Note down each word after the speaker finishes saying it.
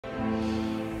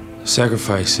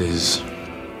Sacrifice is,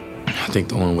 I think,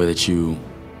 the only way that you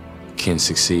can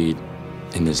succeed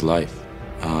in this life.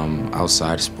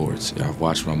 Outside of sports, I've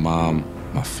watched my mom,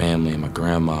 my family, my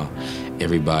grandma,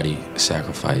 everybody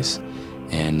sacrifice.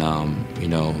 And, you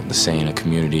know, the saying, a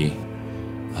community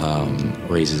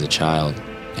raises a child,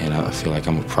 and I feel like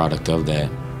I'm a product of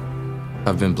that.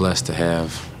 I've been blessed to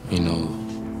have, you know,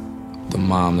 the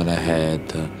mom that I had,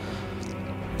 the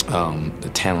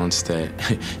talents that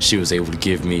she was able to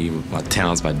give me, my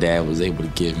talents my dad was able to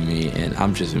give me, and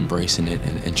I'm just embracing it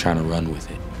and trying to run with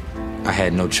it. I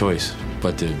had no choice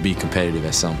but to be competitive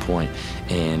at some point,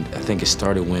 and I think it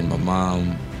started when my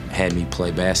mom had me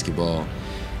play basketball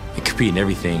and compete in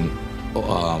everything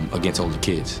against older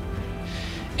kids.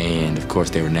 And of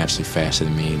course they were naturally faster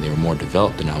than me, they were more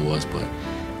developed than I was, but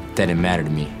that didn't matter to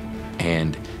me.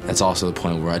 And that's also the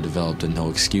point where I developed a no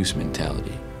excuse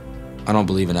mentality. I don't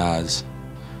believe in odds.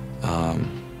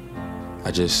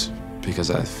 Because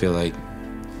I feel like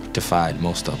I defied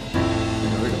most of them.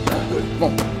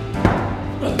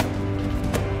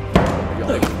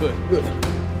 Good.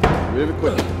 Really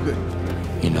quick. Good.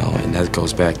 You know, and that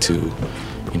goes back to,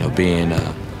 you know, being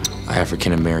an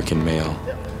African-American male.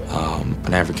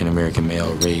 An African-American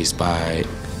male raised by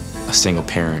a single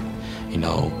parent. You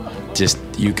know, just,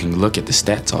 you can look at the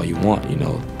stats all you want, you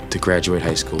know, to graduate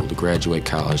high school, to graduate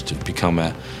college, to become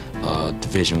a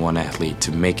Division I athlete,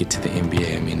 to make it to the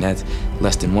NBA. I mean, that's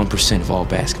less than 1% of all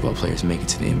basketball players make it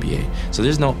to the NBA. So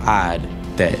there's no odd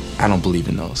that I don't believe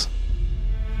in those.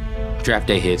 Draft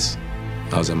day hits.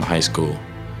 I was at my high school,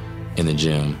 in the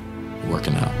gym,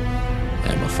 working out. I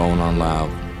had my phone on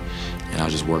loud, and I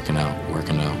was just working out.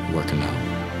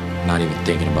 Not even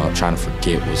thinking about, trying to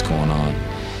forget what's going on,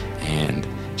 and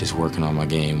just working on my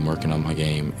game,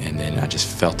 and then I just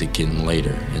felt it getting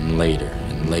later and later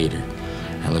and later.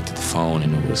 I looked at the phone,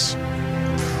 and it was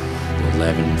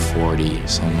 11:40,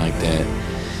 something like that.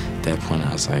 At that point,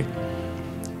 I was like,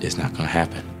 it's not gonna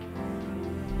happen.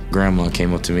 Grandma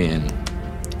came up to me and,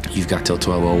 you've got till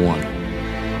 12:01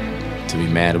 to be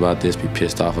mad about this, be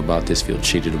pissed off about this, feel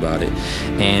cheated about it.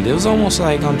 And it was almost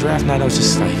like on draft night, I was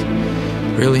just like,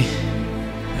 really?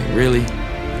 Like, really?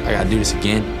 I gotta do this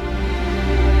again?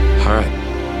 All right,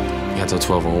 I got till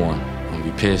 12:01. I'm gonna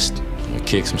be pissed, I'm gonna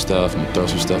kick some stuff, I'm gonna throw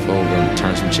some stuff over, I'm gonna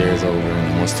turn some chairs over,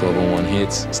 and then once 12:01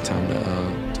 hits, it's time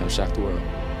to shock the world.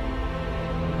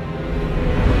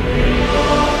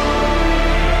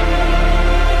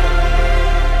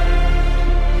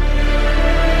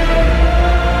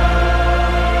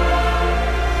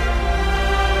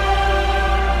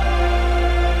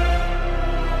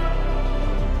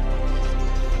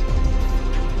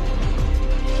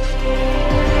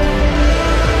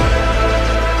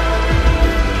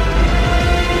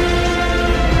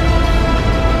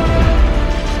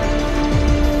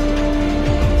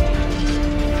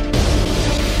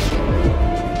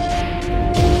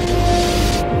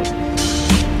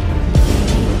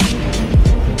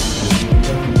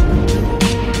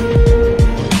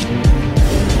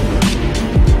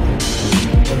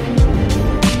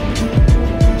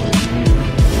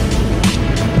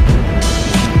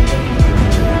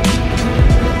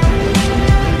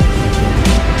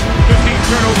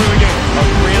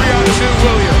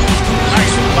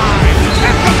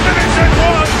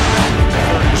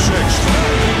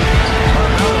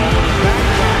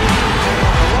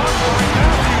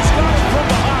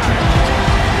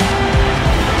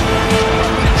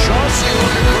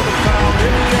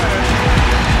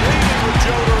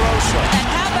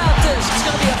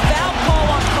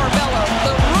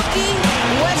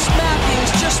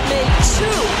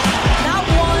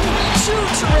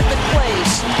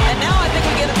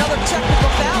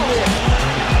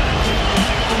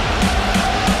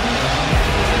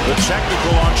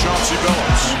 Technical on Chauncey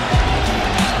Billups.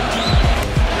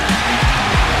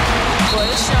 Well,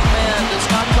 this young man does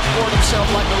not comport himself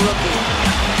like a rookie.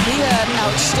 He had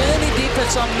outstanding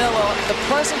defense on Melo, the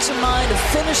presence of mind to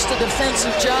finish the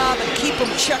defensive job and keep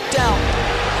him checked out.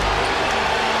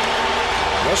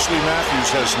 Wes Matthews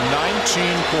has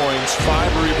 19 points,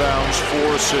 5 rebounds,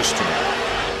 4 assists tonight.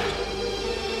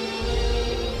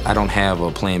 I don't have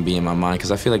a plan B in my mind,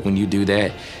 because I feel like when you do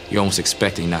that, you're almost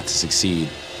expecting not to succeed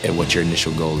at what your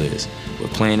initial goal is.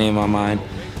 With plan A in my mind,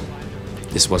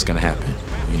 this is what's gonna happen.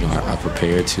 You know, I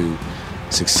prepared to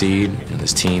succeed, and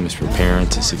this team is preparing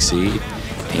to succeed,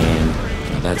 and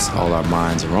you know, that's all our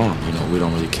minds are on. You know, we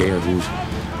don't really care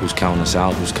who's counting us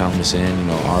out, who's counting us in. You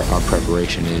know, our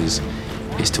preparation is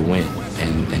to win,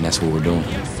 and that's what we're doing.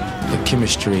 The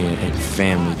chemistry and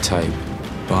family type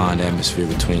bond atmosphere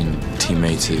between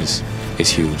teammates is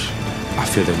huge. I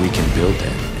feel that we can build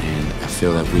that, and I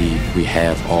feel that we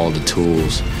have all the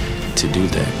tools to do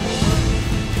that.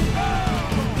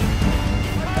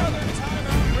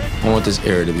 I want this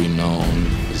era to be known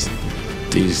as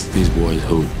these boys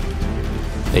hoop.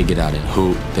 They get out and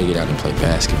hoop, they get out and play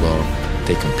basketball,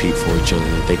 they compete for each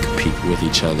other, they compete with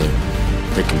each other,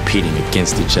 they're competing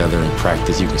against each other in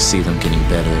practice. You can see them getting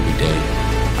better every day.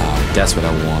 That's what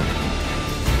I want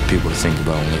people to think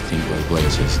about when they think about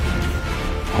Blazers.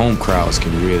 Home crowds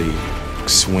can really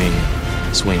swing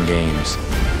games.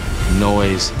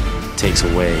 Noise takes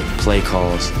away play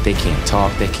calls. They can't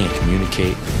talk, they can't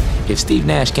communicate. If Steve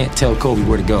Nash can't tell Kobe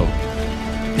where to go,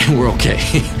 we're okay.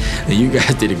 And you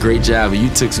guys did a great job, and you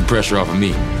took some pressure off of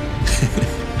me.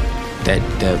 that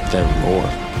roar,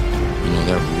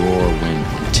 that roar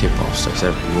when tip-off starts,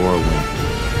 that roar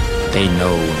when they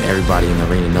know, when everybody in the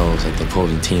arena knows that the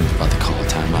opposing team is about to call a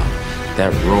timeout.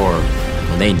 That roar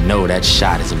when they know that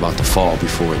shot is about to fall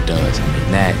before it does. I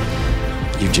mean, that,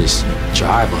 you just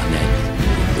drive on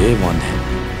that, you live on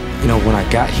that. When I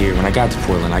got here, when I got to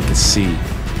Portland, I could see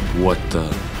what the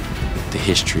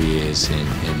history is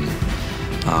and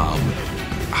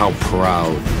how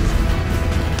proud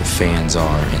the fans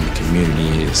are and the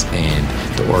community is and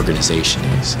the organization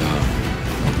is.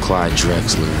 Clyde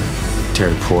Drexler,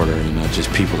 Terry Porter,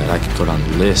 just people that I could go down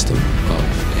the list of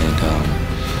and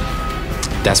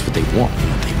that's what they want.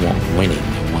 They want winning.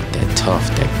 They want that tough,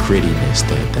 that grittiness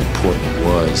that Portland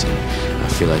was, and I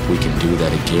feel like we can do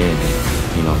that again.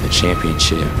 And, the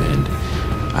championship, and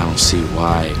I don't see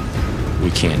why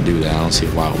we can't do that. I don't see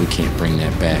why we can't bring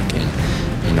that back. And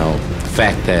the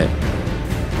fact that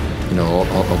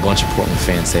a bunch of Portland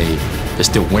fans say they're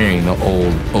still wearing the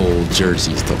old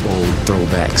jerseys, the old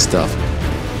throwback stuff.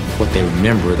 What they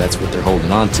remember, that's what they're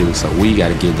holding on to. So we got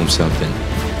to give them something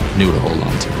new to hold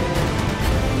on to.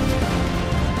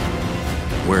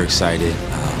 We're excited.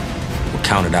 We're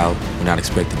counted out. We're not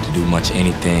expected to do much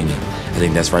anything. And I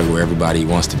think that's right where everybody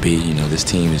wants to be. This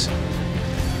team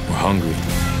we're hungry.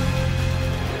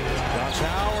 That's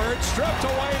Howard, stripped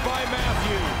away by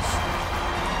Matthews.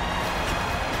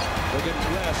 Look at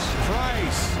Wes,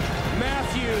 Price,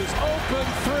 Matthews, open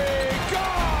three,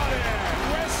 got it!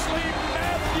 Wesley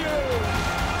Matthews,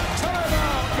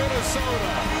 timeout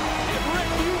Minnesota.